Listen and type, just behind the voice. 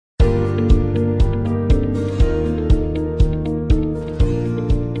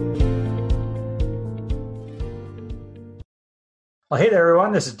Well, hey there,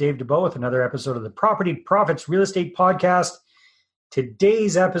 everyone. This is Dave Dubeau with another episode of the Property Profits Real Estate Podcast.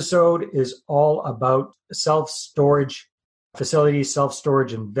 Today's episode is all about self-storage facilities,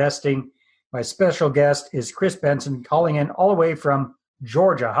 self-storage investing. My special guest is Chris Benson, calling in all the way from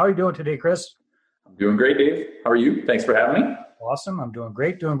Georgia. How are you doing today, Chris? I'm doing great, Dave. How are you? Thanks for having me. Awesome. I'm doing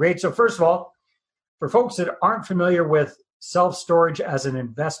great. So first of all, for folks that aren't familiar with self-storage as an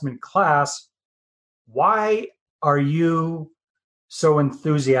investment class, why are you so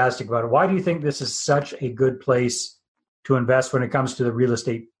enthusiastic about it? Why do you think this is such a good place to invest when it comes to the real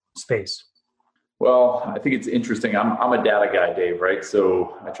estate space? Well, I think it's interesting. I'm a data guy, Dave, right?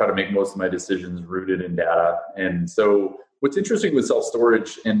 So I try to make most of my decisions rooted in data. And so what's interesting with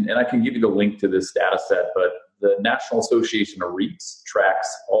self-storage, and I can give you the link to this data set, but the National Association of REITs tracks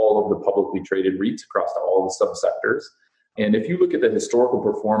all of the publicly traded REITs across all the subsectors. And if you look at the historical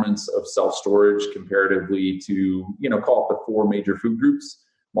performance of self-storage comparatively to, call it the four major food groups,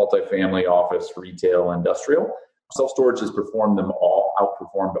 multifamily, office, retail, industrial, self-storage has outperformed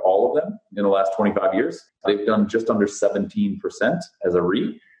all of them in the last 25 years. They've done just under 17% as a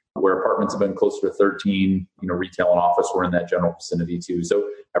REIT, where apartments have been closer to 13, retail and office were in that general vicinity too. So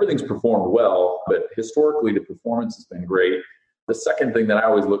everything's performed well, but historically the performance has been great. The second thing that I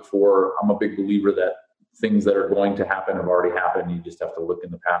always look for, I'm a big believer that things that are going to happen have already happened. You just have to look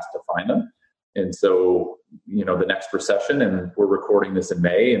in the past to find them. And so, the next recession, and we're recording this in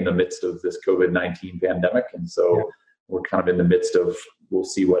May in the midst of this COVID-19 pandemic. And so we're kind of in the midst of, we'll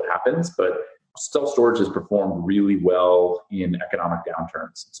see what happens, but self-storage has performed really well in economic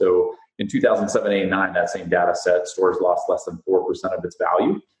downturns. So in 2007, 8, 9, that same data set, stores lost less than 4% of its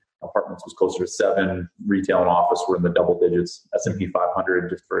value. Apartments was closer to 7, retail and office were in the double digits. S&P 500,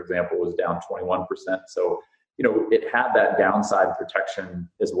 just for example, was down 21%. So, it had that downside protection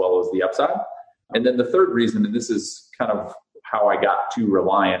as well as the upside. And then the third reason, and this is kind of how I got to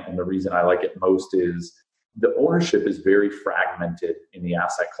Reliant, and the reason I like it most is the ownership is very fragmented in the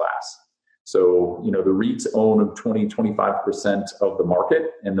asset class. So, the REITs own 20-25% of the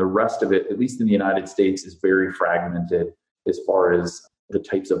market, and the rest of it, at least in the United States, is very fragmented as far as the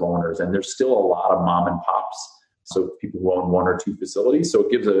types of owners. And there's still a lot of mom and pops. So people who own 1 or 2 facilities. So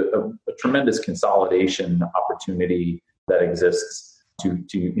it gives a tremendous consolidation opportunity that exists to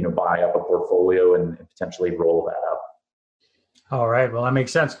buy up a portfolio and potentially roll that up. All right. Well, that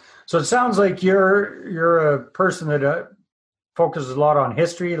makes sense. So it sounds like you're a person that focuses a lot on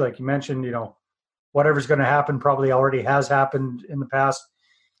history. Like you mentioned, whatever's going to happen probably already has happened in the past.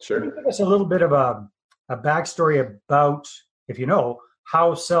 Sure. Can you give us a little bit of a backstory about, if you know,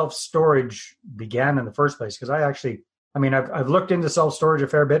 how self-storage began in the first place? Because I've looked into self-storage a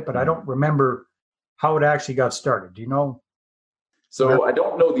fair bit, but I don't remember how it actually got started. Do you know? So I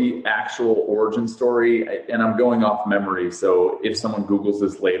don't know the actual origin story, and I'm going off memory. So if someone Googles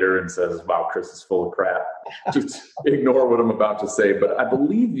this later and says, wow, Chris is full of crap, just ignore what I'm about to say. But I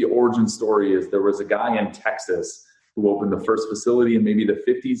believe the origin story is there was a guy in Texas who opened the first facility in maybe the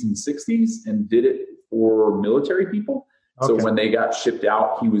 50s and 60s and did it for military people. So when they got shipped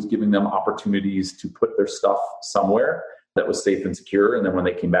out, he was giving them opportunities to put their stuff somewhere that was safe and secure. And then when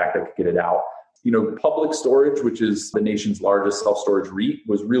they came back, they could get it out. Public Storage, which is the nation's largest self-storage REIT,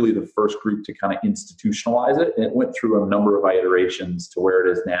 was really the first group to kind of institutionalize it. And it went through a number of iterations to where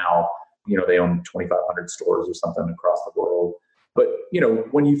it is now. They own 2,500 stores or something across the world. But,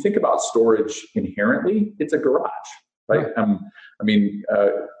 when you think about storage inherently, it's a garage, right?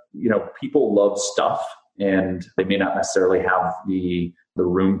 People love stuff, and they may not necessarily have the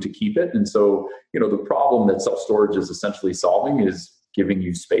room to keep it. And so, the problem that self-storage is essentially solving is giving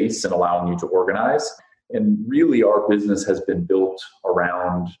you space and allowing you to organize. And really our business has been built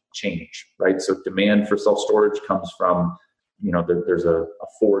around change, right? So demand for self-storage comes from, there's a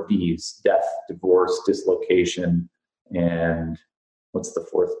 4 Ds: death, divorce, dislocation, and what's the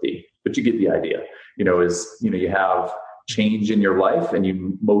 4th D? But you get the idea, you have change in your life and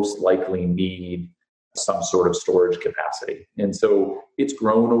you most likely need some sort of storage capacity. And so it's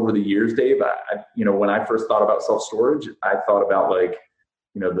grown over the years, Dave. When I first thought about self-storage, I thought about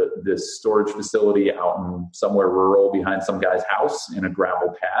this storage facility out in somewhere rural behind some guy's house in a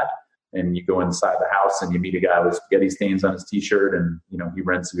gravel pad. And you go inside the house and you meet a guy with spaghetti stains on his t-shirt, and, he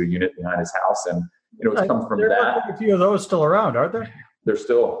rents a unit behind his house. And, it's come from that. There are a few of those still around, aren't there? There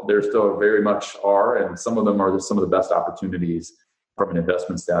still very much are. And some of them are some of the best opportunities from an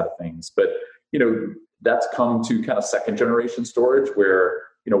investment side of things. But, that's come to kind of second generation storage where,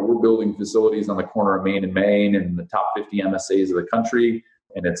 we're building facilities on the corner of Main and Main in the top 50 MSAs of the country.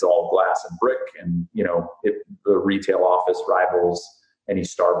 And it's all glass and brick. And, the retail office rivals any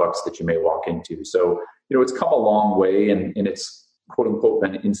Starbucks that you may walk into. So, it's come a long way, and it's quote unquote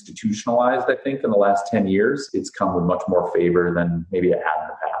been institutionalized, I think, in the last 10 years. It's come with much more favor than maybe it had in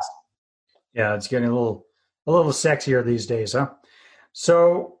the past. Yeah, it's getting a little sexier these days, huh?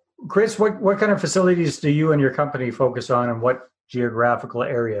 So, Chris, what kind of facilities do you and your company focus on, and what geographical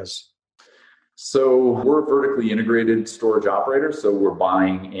areas? So we're a vertically integrated storage operator. So we're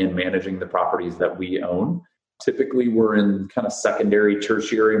buying and managing the properties that we own. Typically, we're in kind of secondary,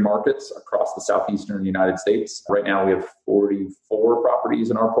 tertiary markets across the southeastern United States. Right now, we have 44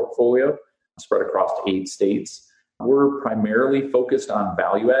 properties in our portfolio spread across 8 states. We're primarily focused on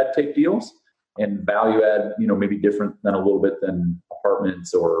value add type deals. And value add, maybe different than a little bit than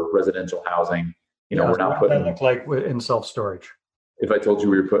apartments or residential housing. We're not putting. What that look like in self-storage? If I told you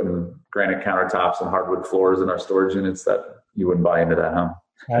we were putting granite countertops and hardwood floors in our storage units, that you wouldn't buy into that, huh?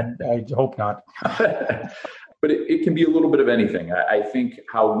 I hope not. But it can be a little bit of anything. I think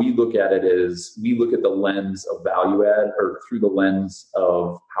how we look at it is we look at the lens of value add, or through the lens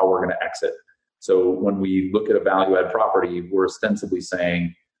of how we're going to exit. So when we look at a value add property, we're ostensibly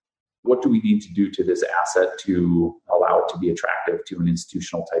saying, what do we need to do to this asset to allow it to be attractive to an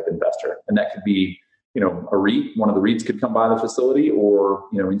institutional type investor? And that could be, a REIT. One of the REITs could come buy the facility, or,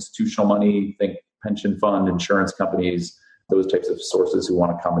 institutional money, think pension fund, insurance companies, those types of sources who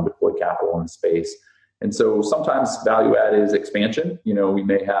want to come and deploy capital in the space. And so sometimes value add is expansion. We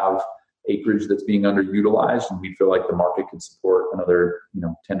may have acreage that's being underutilized, and we feel like the market could support another,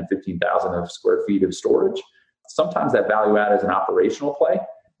 10 to 15,000 of square feet of storage. Sometimes that value add is an operational play,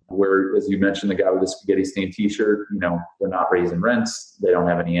 where, as you mentioned, the guy with the spaghetti stained t-shirt, they're not raising rents. They don't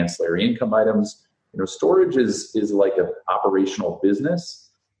have any ancillary income items. Storage is like an operational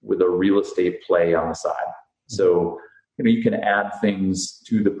business with a real estate play on the side. So, you can add things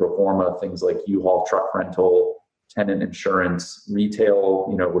to the pro forma, things like U-Haul truck rental, tenant insurance, retail.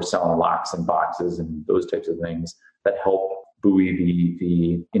 We're selling locks and boxes and those types of things that help buoy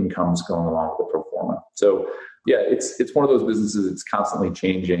the incomes going along with the pro forma. So, yeah, it's one of those businesses. It's constantly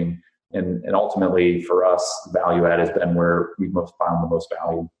changing, and ultimately for us, value add has been where we've found the most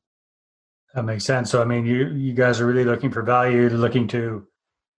value. That makes sense. So, you guys are really looking for value, looking to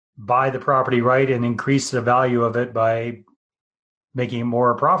buy the property right and increase the value of it by making it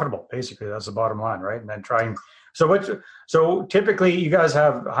more profitable. Basically, that's the bottom line, right? And then trying. So typically, you guys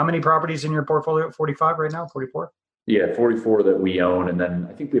have how many properties in your portfolio? 45 right now? 44? Yeah, 44 that we own, and then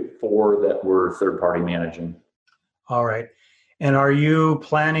I think we have 4 that we're third party managing. All right. And are you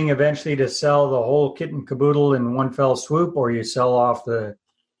planning eventually to sell the whole kit and caboodle in one fell swoop, or you sell off the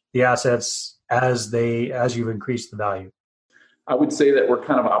assets as you've increased the value? I would say that we're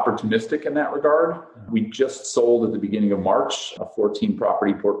kind of opportunistic in that regard. We just sold at the beginning of March a 14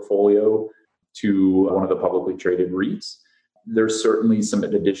 property portfolio to one of the publicly traded REITs. There's certainly some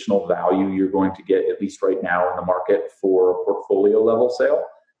additional value you're going to get, at least right now in the market, for a portfolio level sale.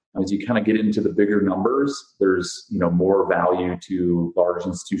 As you kind of get into the bigger numbers, there's more value to large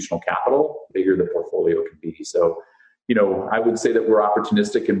institutional capital, the bigger the portfolio can be. So, I would say that we're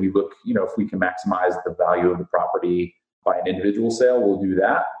opportunistic, and we look, if we can maximize the value of the property by an individual sale, we'll do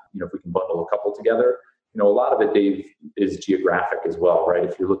that. If we can bundle a couple together, a lot of it, Dave, is geographic as well, right?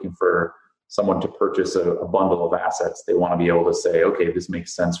 If you're looking for someone to purchase a bundle of assets, they want to be able to say, okay, this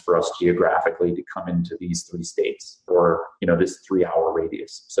makes sense for us geographically to come into these 3 states, or, this 3-hour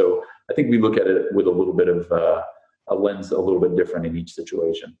radius. So I think we look at it with a little bit of a lens, a little bit different in each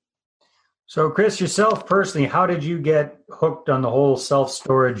situation. So Chris, yourself personally, how did you get hooked on the whole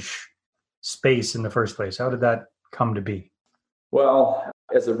self-storage space in the first place? How did that come to be? Well,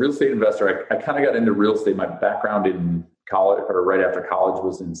 as a real estate investor, I kind of got into real estate. My background in college, or right after college,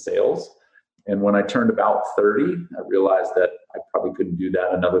 was in sales. And when I turned about 30, I realized that I probably couldn't do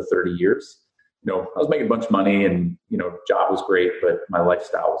that another 30 years. I was making a bunch of money, and, job was great, but my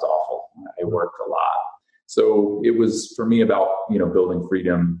lifestyle was awful. I worked a lot. So it was for me about, building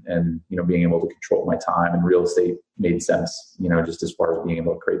freedom and, being able to control my time, and real estate made sense, just as far as being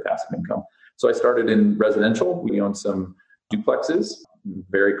able to create passive income. So I started in residential. We owned some duplexes.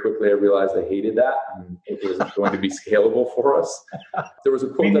 Very quickly, I realized I hated that, and it wasn't going to be scalable for us. There was a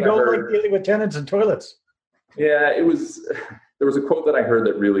quote that I heard. Like dealing with tenants and toilets. Yeah, there was a quote that I heard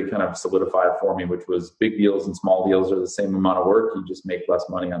that really kind of solidified for me, which was, big deals and small deals are the same amount of work. You just make less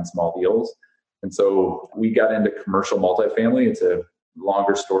money on small deals. And so we got into commercial multifamily. It's a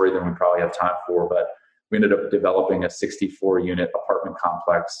longer story than we probably have time for, but we ended up developing a 64-unit apartment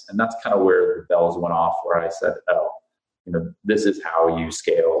complex. And that's kind of where the bells went off, where I said, oh, this is how you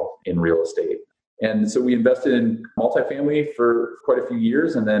scale in real estate. And so we invested in multifamily for quite a few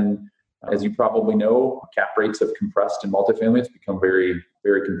years. And then, as you probably know, cap rates have compressed in multifamily. It's become very,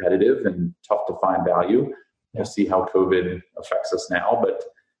 very competitive and tough to find value. We'll see how COVID affects us now. But,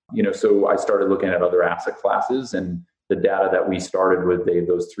 so I started looking at other asset classes, and the data that we started with, Dave,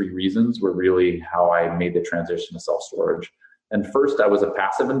 those 3 reasons were really how I made the transition to self-storage. And first, I was a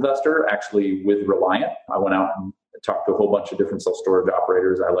passive investor, actually with Reliant. I went out and talked to a whole bunch of different self-storage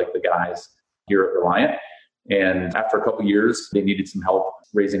operators. I like the guys here at Reliant. And after a couple of years, they needed some help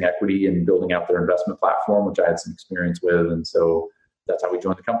raising equity and building out their investment platform, which I had some experience with. And so that's how we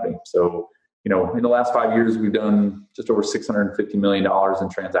joined the company. So, in the last 5 years, we've done just over $650 million in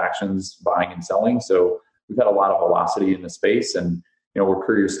transactions, buying and selling. So we've had a lot of velocity in the space, and we're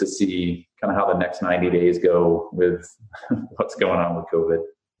curious to see kind of how the next 90 days go with what's going on with COVID.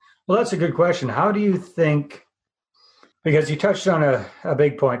 Well, that's a good question. How do you think, because you touched on a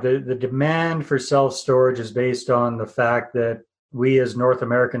big point, the demand for self-storage is based on the fact that we as North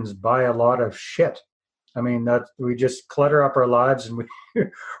Americans buy a lot of shit. I mean, that we just clutter up our lives and we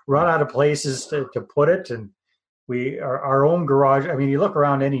run out of places to put it. And our own garage, I mean, you look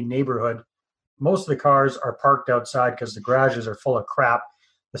around any neighborhood, most of the cars are parked outside because the garages are full of crap.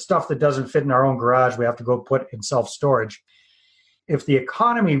 The stuff that doesn't fit in our own garage, we have to go put in self-storage. If the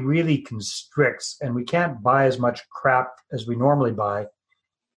economy really constricts and we can't buy as much crap as we normally buy,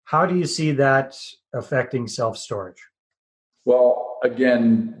 how do you see that affecting self-storage? Well,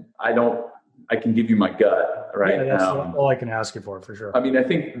 again, I can give you my gut, right? Yeah, that's all I can ask you for sure. I mean, I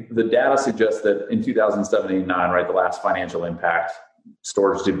think the data suggests that in 2007, 8, 9, right, the last financial impact,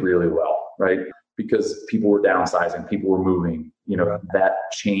 storage did really well, right? Because people were downsizing, people were moving, that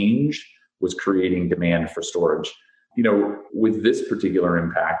change was creating demand for storage. With this particular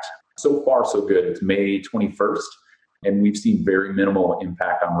impact, so far so good. It's May 21st, and we've seen very minimal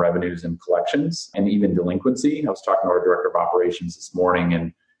impact on revenues and collections and even delinquency. I was talking to our director of operations this morning,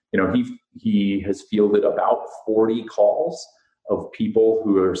 and he has fielded about 40 calls of people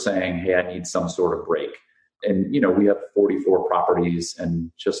who are saying, hey, I need some sort of break. And, we have 44 properties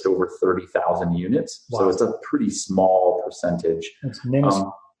and just over 30,000 units. Wow. So it's a pretty small percentage. That's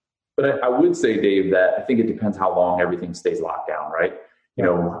minuscule. But I would say, Dave, that I think it depends how long everything stays locked down, right?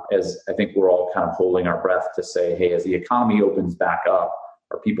 As I think we're all kind of holding our breath to say, hey, as the economy opens back up,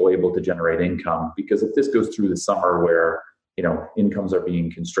 are people able to generate income? Because if this goes through the summer where, incomes are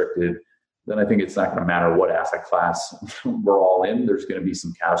being constricted, then I think it's not going to matter what asset class we're all in. There's going to be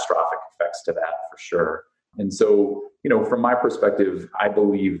some catastrophic effects to that for sure. And so, from my perspective, I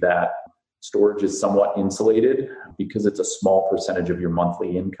believe that storage is somewhat insulated because it's a small percentage of your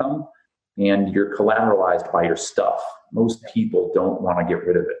monthly income and you're collateralized by your stuff. Most people don't want to get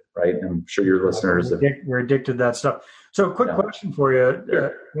rid of it, right? I'm sure your listeners we're addicted to that stuff. So quick question for you.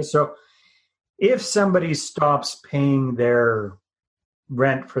 Sure. So if somebody stops paying their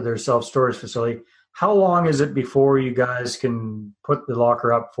rent for their self-storage facility, how long is it before you guys can put the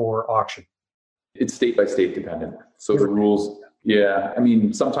locker up for auction? It's state by state dependent. So the rules, I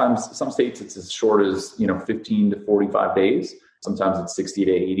mean, sometimes some states it's as short as, 15 to 45 days. Sometimes it's 60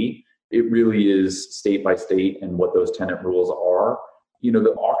 to 80. It really is state by state and what those tenant rules are.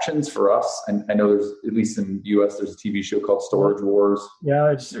 The auctions for us, and I know there's, at least in the US, there's a TV show called Storage Wars.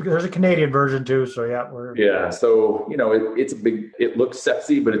 Yeah, there's a Canadian version too. So so, it looks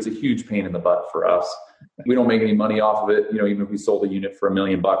sexy, but it's a huge pain in the butt for us. We don't make any money off of it. Even if we sold a unit for $1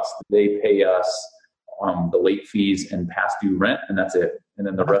 million, they pay us the late fees and past due rent, and that's it. And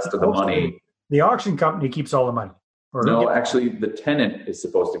then the rest of the money. The auction company keeps all the money. No, actually, the tenant is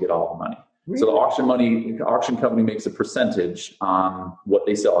supposed to get all the money. Really? So the auction company makes a percentage on what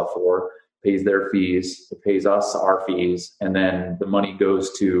they sell it for, pays their fees, it pays us our fees, and then the money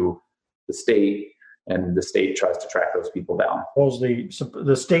goes to the state, and the state tries to track those people down.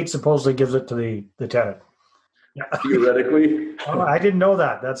 The state supposedly gives it to the tenant. Yeah. Theoretically. I didn't know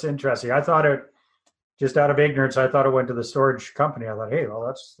that. That's interesting. I thought it, just out of ignorance, I thought it went to the storage company. I thought, hey, well,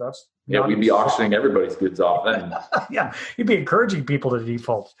 that's we'd be auctioning everybody's goods off then. Yeah, you'd be encouraging people to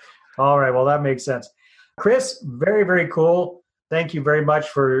default. All right, well, that makes sense. Chris, very, very cool. Thank you very much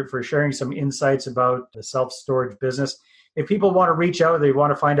for sharing some insights about the self-storage business. If people want to reach out, they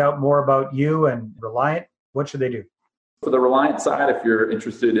want to find out more about you and Reliant, what should they do? For the Reliant side, if you're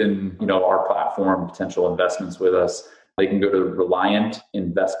interested in our platform, potential investments with us, they can go to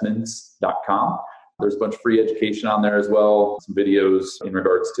reliantinvestments.com. There's a bunch of free education on there as well, some videos in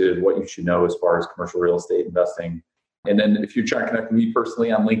regards to what you should know as far as commercial real estate investing. And then if you're trying to connect with me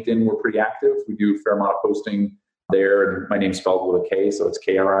personally on LinkedIn, we're pretty active. We do a fair amount of posting there. And my name's spelled with a K, so it's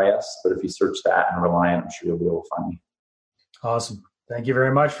KRIS. But if you search that and Reliant, I'm sure you'll be able to find me. Awesome. Thank you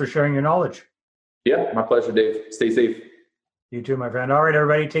very much for sharing your knowledge. Yeah, my pleasure, Dave. Stay safe. You too, my friend. All right,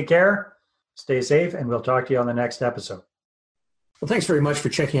 everybody, take care. Stay safe, and we'll talk to you on the next episode. Well, thanks very much for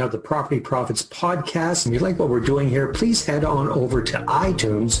checking out the Property Profits podcast. If you like what we're doing here, please head on over to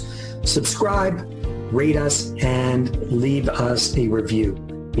iTunes, subscribe, rate us, and leave us a review.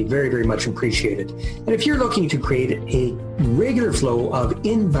 Be very, very much appreciated. And if you're looking to create a regular flow of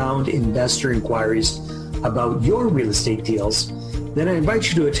inbound investor inquiries about your real estate deals, then I invite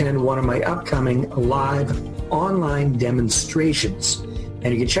you to attend one of my upcoming live online demonstrations. And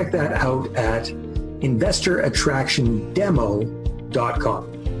you can check that out at investorattractiondemo.com.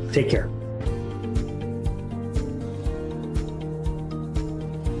 Take care.